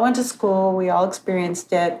mean, we all went to school, we all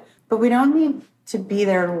experienced it, but we don't need to be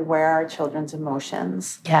there to wear our children's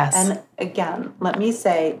emotions. Yes. And again, let me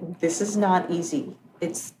say, this is not easy.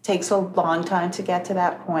 It takes a long time to get to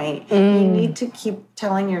that point. You need to keep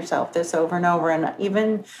telling yourself this over and over. And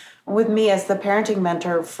even with me as the parenting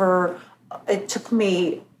mentor, it took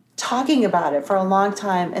me talking about it for a long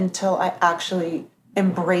time until I actually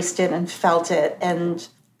embraced it and felt it. And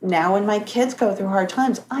now when my kids go through hard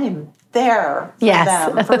times, I am there for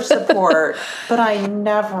them, for support. But I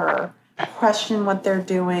never question what they're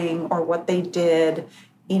doing or what they did,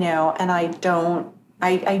 and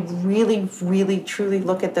I really, really, truly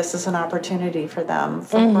look at this as an opportunity for them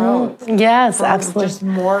for growth. Yes, absolutely. Just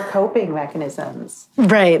more coping mechanisms.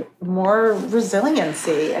 Right. More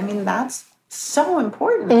resiliency. I mean, that's so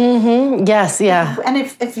important. Yes, yeah. And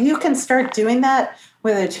if you can start doing that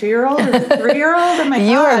with a 2-year-old or a 3-year-old, oh my gosh.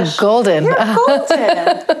 You are golden. You're golden.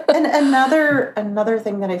 And another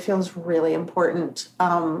thing that I feel is really important,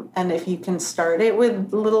 and if you can start it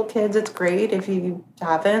with little kids, it's great. If you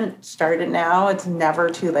haven't, start it now. It's never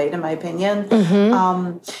too late, in my opinion.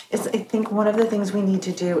 I think one of the things we need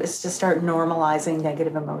to do is to start normalizing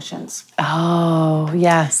negative emotions. Oh,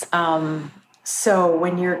 yes. So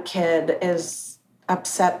when your kid is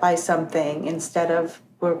upset by something, instead of,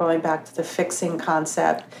 we're going back to the fixing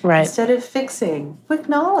concept. Right. Instead of fixing,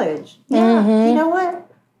 acknowledge. Yeah, you know what?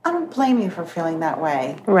 I don't blame you for feeling that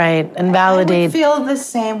way. Right, and validate. I would feel the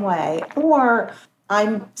same way. Or,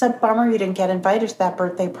 it's a bummer you didn't get invited to that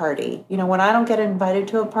birthday party. When I don't get invited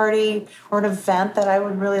to a party or an event that I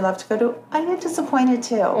would really love to go to, I get disappointed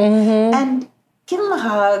too. And give them a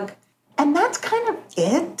hug. And that's kind of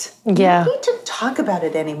it. Yeah. You don't need to talk about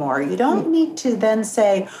it anymore. You don't need to then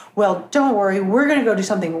say, well, don't worry, we're going to go do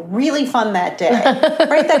something really fun that day.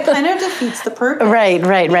 Right? That kind of defeats the purpose. Right.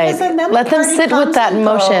 Let them sit with that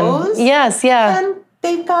emotion. Yes, yeah. And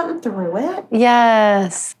they've gotten through it.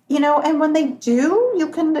 Yes. And when they do, you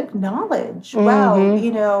can acknowledge, wow,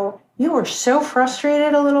 you were so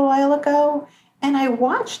frustrated a little while ago, and I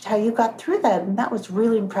watched how you got through that, and that was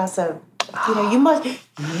really impressive.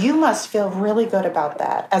 You must feel really good about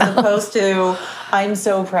that, as opposed to, I'm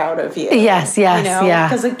so proud of you. Yes, yeah.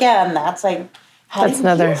 Because again, that's like, how do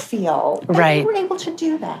you feel? Right. You were able to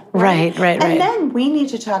do that. Right. And then we need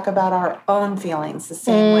to talk about our own feelings the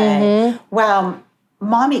same way. Wow,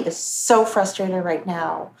 mommy is so frustrated right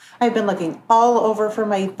now. I've been looking all over for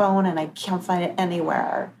my phone and I can't find it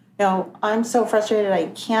anywhere. I'm so frustrated. I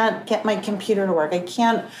can't get my computer to work. I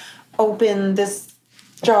can't open this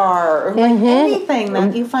jar or anything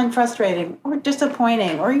that you find frustrating or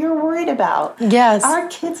disappointing or you're worried about. Yes. Our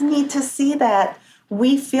kids need to see that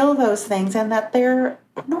we feel those things and that they're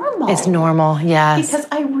normal. It's normal, yes. Because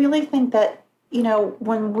I really think that,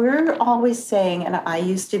 when we're always saying, and I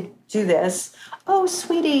used to do this, oh,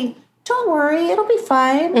 sweetie, don't worry, it'll be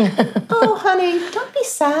fine. Oh, honey, don't be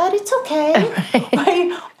sad. It's okay.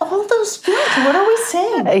 Right? All those feelings. What are we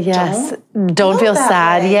saying? Yes. Don't feel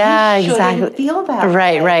sad. Way. Yeah, you exactly. Feel that.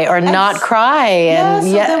 Right. Or and not cry. And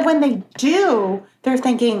so that when they do, they're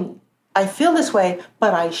thinking, I feel this way,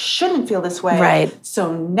 but I shouldn't feel this way. Right.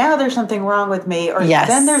 So now there's something wrong with me. Or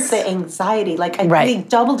then there's the anxiety. Like I really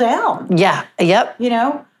double down. Yeah. Yep.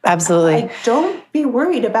 Absolutely. Don't be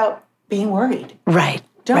worried about being worried. Right.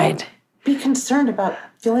 Don't be concerned about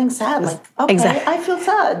feeling sad. Like, okay, I feel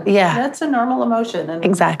sad. Yeah. That's a normal emotion. And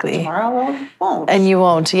tomorrow I won't. And you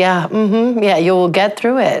won't, yeah. Yeah, you will get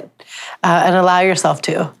through it and allow yourself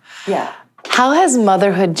to. Yeah. How has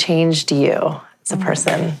motherhood changed you as a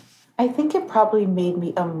person? I think it probably made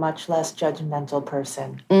me a much less judgmental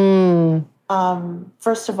person.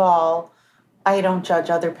 First of all, I don't judge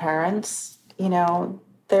other parents.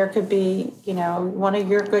 There could be, one of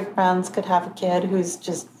your good friends could have a kid who's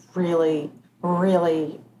just really,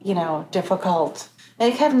 really, difficult.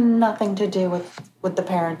 It had nothing to do with the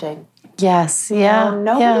parenting. Yes, yeah.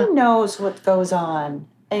 Nobody knows what goes on.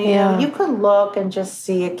 And, you could look and just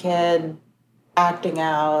see a kid acting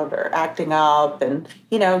out or acting up and,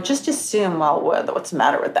 just assume, well, what's the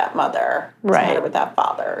matter with that mother? What's the matter with that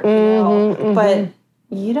father? But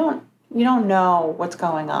you don't know what's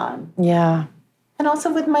going on. Yeah. And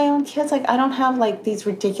also with my own kids, I don't have these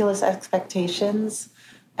ridiculous expectations.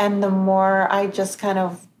 And the more I just kind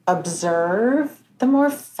of observe, the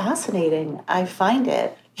more fascinating I find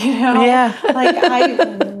it. Yeah.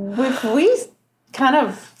 If we kind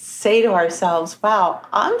of say to ourselves, wow,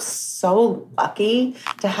 I'm so lucky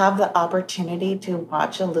to have the opportunity to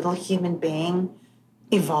watch a little human being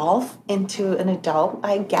evolve into an adult.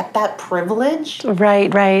 I get that privilege.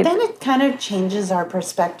 Right. Then it kind of changes our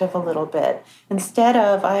perspective a little bit. Instead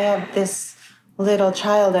of, I have this little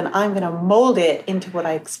child and I'm going to mold it into what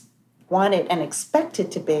I want it and expect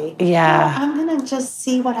it to be. Yeah. I'm going to just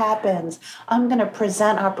see what happens. I'm going to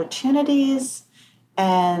present opportunities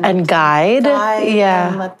and guide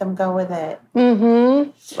and let them go with it.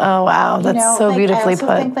 Mm-hmm. Oh, wow. That's so beautifully put.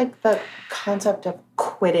 I also think the concept of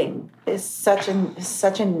quitting is such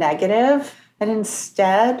a negative, and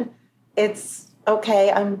instead it's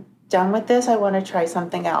okay, I'm done with this, I want to try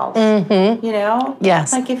something else.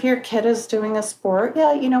 Yes. If your kid is doing a sport,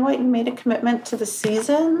 you know what, you made a commitment to the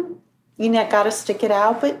season, you got to stick it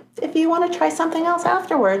out, but if you want to try something else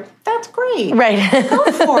afterward, that's great. Right.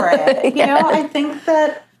 Go for it. I think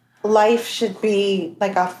that life should be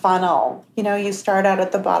like a funnel. You start out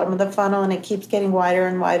at the bottom of the funnel and it keeps getting wider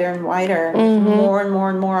and wider and wider. More and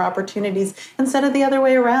more and more opportunities instead of the other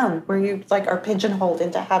way around where you are pigeonholed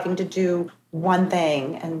into having to do one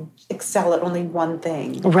thing and excel at only one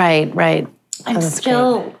thing. Right. I'm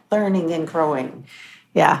still learning and growing.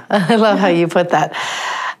 Yeah. I love how you put that.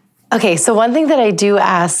 Okay, so one thing that I do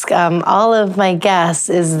ask all of my guests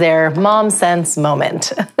is their mom sense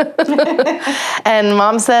moment. And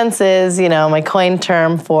mom sense is, my coined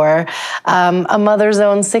term for a mother's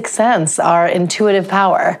own sixth sense, our intuitive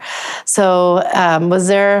power. So was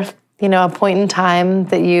there, a point in time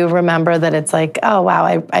that you remember that it's oh,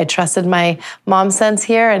 wow, I trusted my mom sense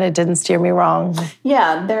here and it didn't steer me wrong?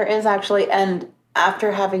 Yeah, there is actually, and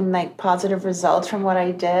after having positive results from what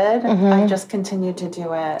I did, I just continued to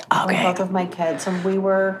do it with both of my kids. And we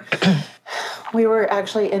were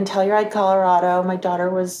actually in Telluride, Colorado. My daughter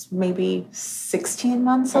was maybe 16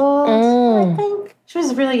 months old, I think. She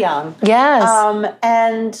was really young. Yes.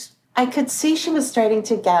 And I could see she was starting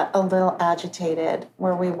to get a little agitated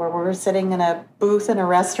where we were. We were sitting in a booth in a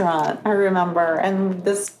restaurant, I remember. And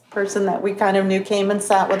this person that we kind of knew came and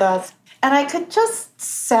sat with us. And I could just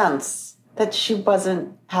sense that she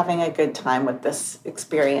wasn't having a good time with this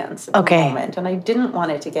experience at the moment. And I didn't want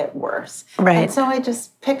it to get worse. Right. And so I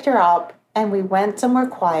just picked her up and we went somewhere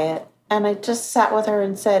quiet. And I just sat with her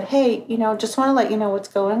and said, hey, just want to let you know what's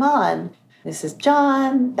going on. This is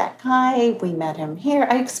John, that guy. We met him here.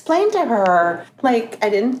 I explained to her, I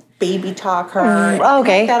didn't baby talk her.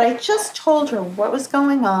 That I just told her what was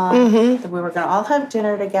going on, that we were going to all have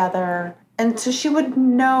dinner together. And so she would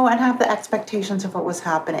know and have the expectations of what was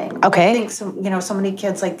happening. Okay. I think so many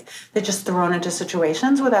kids, they're just thrown into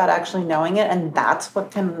situations without actually knowing it. And that's what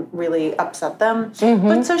can really upset them.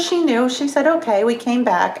 But so she knew. She said, okay, we came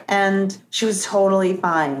back and she was totally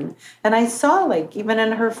fine. And I saw, even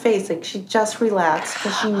in her face, she just relaxed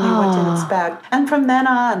because she knew what to expect. And from then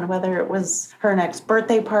on, whether it was her next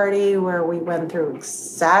birthday party where we went through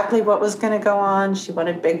exactly what was going to go on, she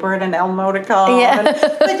wanted Big Bird and Elmo to come. Yeah.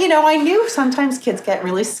 But, I knew sometimes kids get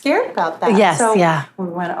really scared about that. Yes, so yeah. we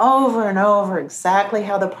went over and over exactly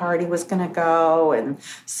how the party was going to go. And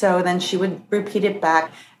so then she would repeat it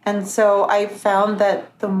back. And so I found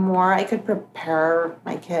that the more I could prepare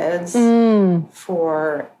my kids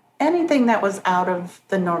for anything that was out of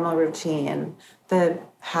the normal routine, the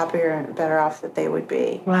happier and better off that they would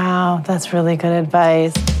be. Wow, that's really good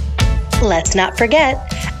advice. Let's not forget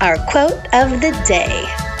our quote of the day.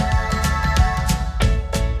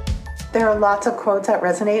 There are lots of quotes that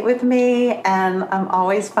resonate with me, and I'm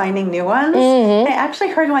always finding new ones. I actually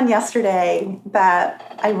heard one yesterday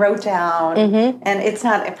that I wrote down, and it's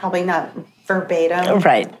probably not verbatim.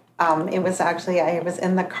 Right. It was actually, I was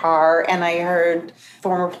in the car, and I heard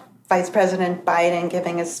former Vice President Biden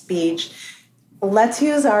giving a speech. Let's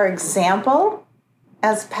use our example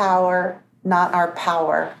as power, not our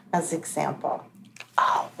power as example.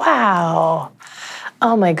 Oh, wow.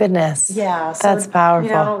 Oh my goodness. Yeah. So, That's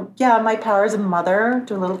powerful. My power as a mother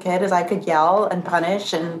to a little kid is I could yell and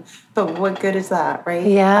punish, but what good is that, right?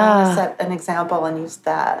 Yeah. I want to set an example and use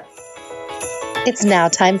that. It's now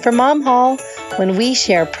time for Mom Haul, when we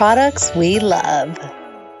share products we love.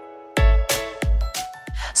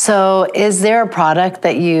 So is there a product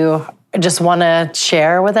that you just want to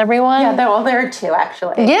share with everyone? Yeah, there are two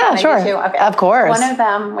actually. Yeah, sure. Okay. Of course. One of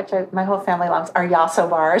them, which my whole family loves, are Yasso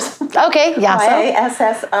bars. Okay, Yasso.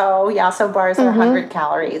 YSSO. Yasso bars are 100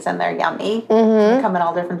 calories and they're yummy. They come in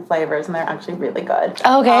all different flavors and they're actually really good.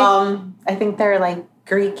 Okay. I think they're like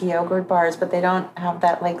Greek yogurt bars, but they don't have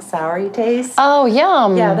that like soury taste. Oh,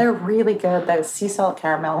 yum. Yeah, they're really good. Those sea salt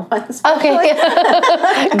caramel ones. Okay.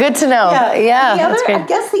 Good to know. Yeah, that's great. I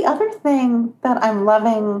guess the other thing that I'm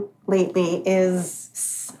loving lately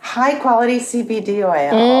is high quality CBD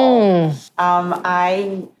oil.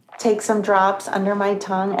 I take some drops under my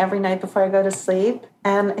tongue every night before I go to sleep.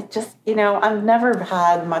 And it just, I've never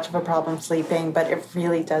had much of a problem sleeping, but it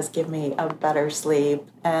really does give me a better sleep.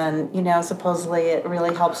 And, supposedly it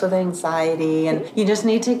really helps with anxiety. And you just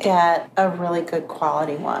need to get a really good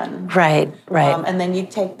quality one. Right. And then you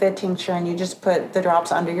take the tincture and you just put the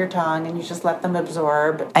drops under your tongue and you just let them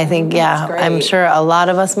absorb. I think, I'm sure a lot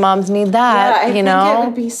of us moms need that, I think it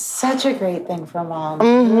would be such a great thing for moms.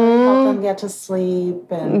 Really help them get to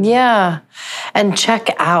sleep. And check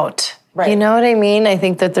out. Right. You know what I mean? I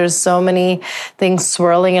think that there's so many things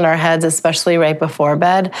swirling in our heads, especially right before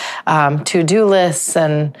bed, to-do lists.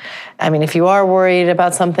 And I mean, if you are worried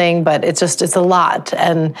about something, but it's a lot.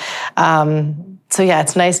 And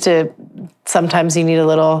it's nice to, sometimes you need a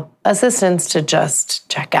little assistance to just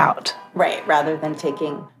check out. Right, rather than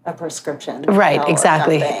taking a prescription. Right,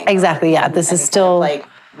 exactly. Exactly, yeah. This is still like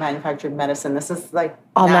manufactured medicine. This is like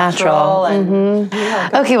all natural.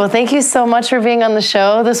 Okay, well, thank you so much for being on the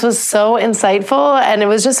show. This was so insightful, and it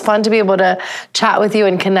was just fun to be able to chat with you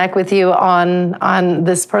and connect with you on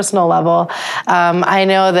this personal level. I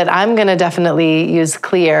know that I'm going to definitely use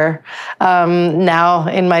Clear now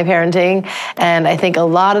in my parenting, and I think a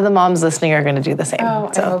lot of the moms listening are going to do the same. Oh,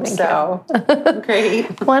 I hope so.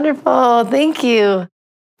 Great. Wonderful. Thank you.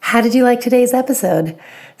 How did you like today's episode?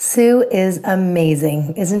 Sue is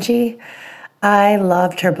amazing, isn't she? I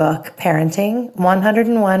loved her book, Parenting,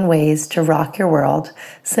 101 Ways to Rock Your World,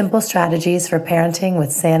 Simple Strategies for Parenting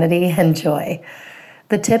with Sanity and Joy.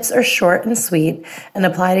 The tips are short and sweet and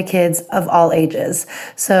apply to kids of all ages.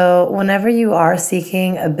 So whenever you are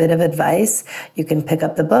seeking a bit of advice, you can pick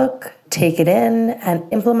up the book, take it in,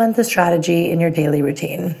 and implement the strategy in your daily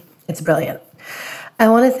routine. It's brilliant. I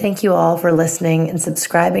want to thank you all for listening and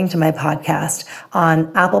subscribing to my podcast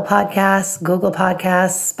on Apple Podcasts, Google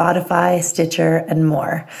Podcasts, Spotify, Stitcher, and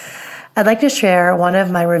more. I'd like to share one of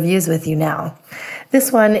my reviews with you now.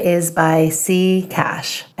 This one is by C.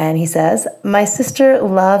 Cash, and he says, "My sister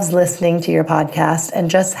loves listening to your podcast and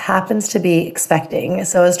just happens to be expecting,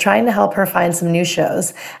 so I was trying to help her find some new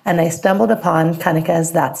shows, and I stumbled upon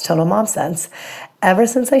Kanika's That's Total Mom Sense. Ever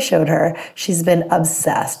since I showed her, she's been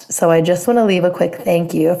obsessed, so I just want to leave a quick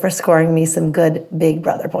thank you for scoring me some good Big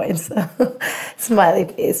Brother points." Smiley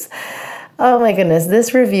face. Oh my goodness,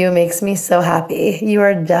 this review makes me so happy. You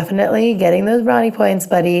are definitely getting those brownie points,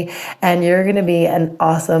 buddy, and you're going to be an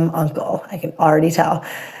awesome uncle. I can already tell.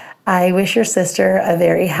 I wish your sister a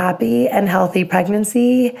very happy and healthy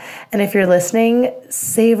pregnancy. And if you're listening,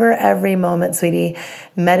 savor every moment, sweetie.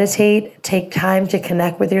 Meditate, take time to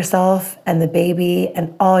connect with yourself and the baby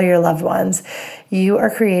and all your loved ones. You are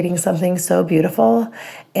creating something so beautiful,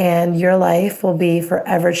 and your life will be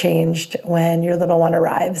forever changed when your little one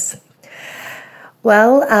arrives.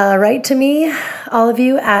 Well, write to me, all of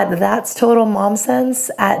you, at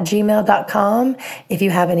thatstotalmomsense@gmail.com if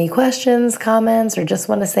you have any questions, comments, or just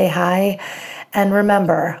want to say hi. And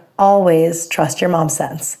remember, always trust your mom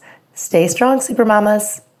sense. Stay strong, super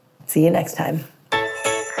mamas. See you next time.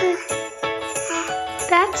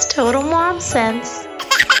 That's Total Mom Sense.